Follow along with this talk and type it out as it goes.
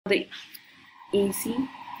the AC.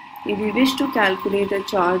 If we wish to calculate the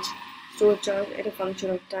charge, stored charge at a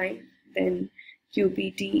function of time, then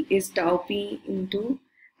QPT is tau P into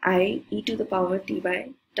I e to the power T by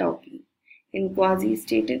tau P. In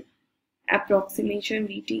quasi-static approximation,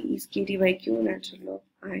 Vt is Kt by Q natural log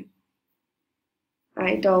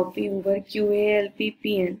I tau P over QALP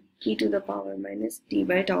Pn e to the power minus T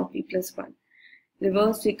by tau P plus 1.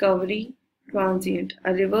 Reverse recovery transient.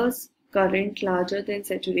 A reverse current larger than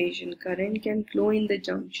saturation current can flow in the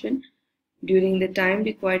junction during the time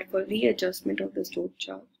required for readjustment of the stored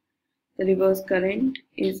charge. The reverse current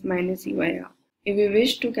is minus E by R. If we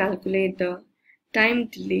wish to calculate the time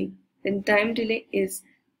delay, then time delay is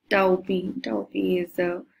tau P. Tau P is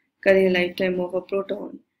the Carrier lifetime of a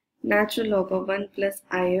proton, natural log of 1 plus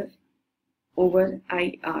IF over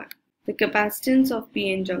IR. The capacitance of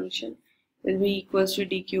PN junction will be equals to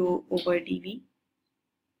dQ over dV.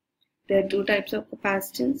 There are two types of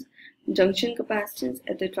capacitance: junction capacitance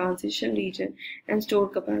at the transition region and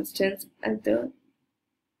stored capacitance at the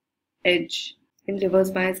edge in reverse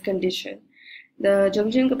bias condition. The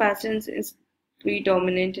junction capacitance is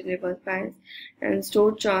predominant in reverse bias and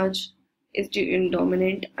stored charge is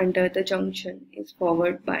dominant under the junction is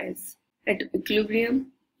forward bias. At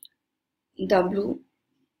equilibrium W,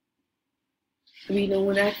 we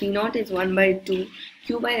know that V0 is 1 by 2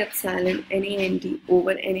 Q by epsilon NA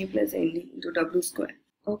over NA plus ND into W square.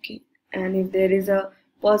 Okay, and if there is a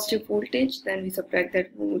positive voltage, then we subtract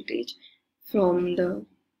that voltage from the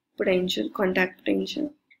potential, contact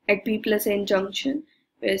potential. At P plus N junction,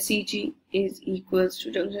 where Cg is equals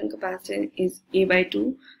to junction capacitance is A by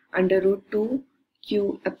 2 under root 2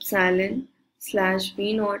 Q epsilon slash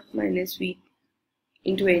V0 minus V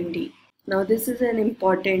into ND. Now this is an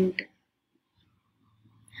important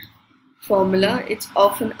formula. It is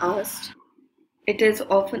often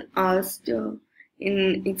asked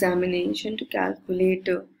in examination to calculate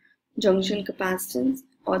junction capacitance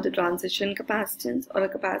or the transition capacitance or a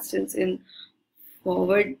capacitance in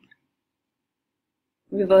forward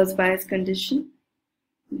reverse bias condition.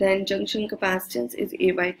 Then junction capacitance is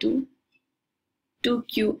A by 2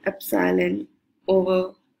 Q epsilon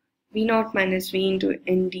over V0 minus V into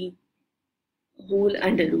ND whole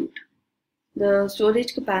under root. The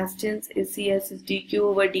storage capacitance is CS is dQ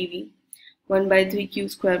over dV 1 by 3 Q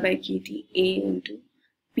square by KT A into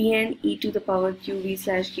Pn e to the power QV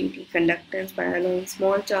slash KT. Conductance by allowing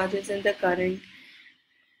small charges in the current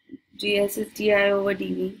GS is Di over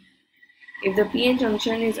dV. If the PN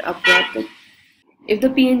junction is abrupt,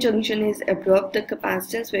 the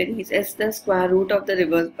capacitance varies as the square root of the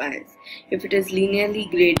reverse bias. If it is linearly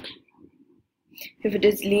graded,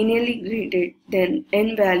 then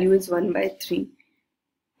N value is 1 by 3,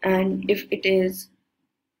 and if it is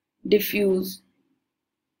diffuse,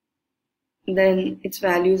 then its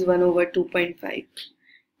value is 1 over 2.5.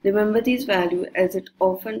 Remember these values as it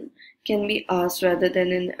often can be asked rather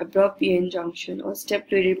than an abrupt PN junction or step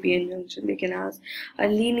graded PN junction. They can ask a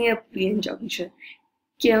linear PN junction.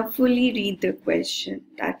 Carefully read the question.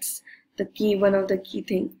 That's the key, one of the key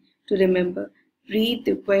things to remember. Read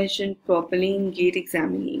the question properly in gate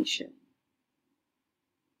examination.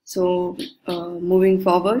 So moving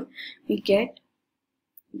forward, we get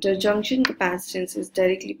the junction capacitance is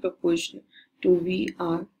directly proportional to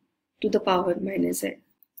VR to the power minus N.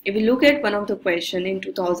 If we look at one of the question in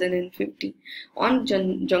 2050 on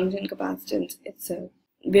junction capacitance itself,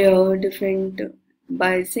 where different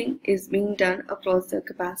biasing is being done across the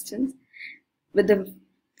capacitance, with the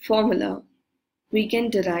formula we can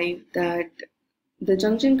derive that the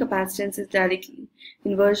junction capacitance is directly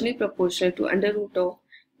inversely proportional to under root of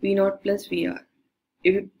V0 plus VR.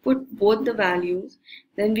 If we put both the values,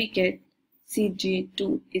 then we get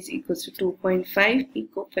Cg2 is equals to 2.5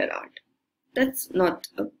 picofarad. That's not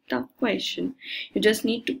a tough question. You just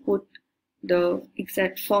need to put the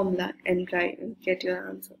exact formula and try and get your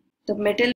answer. The metal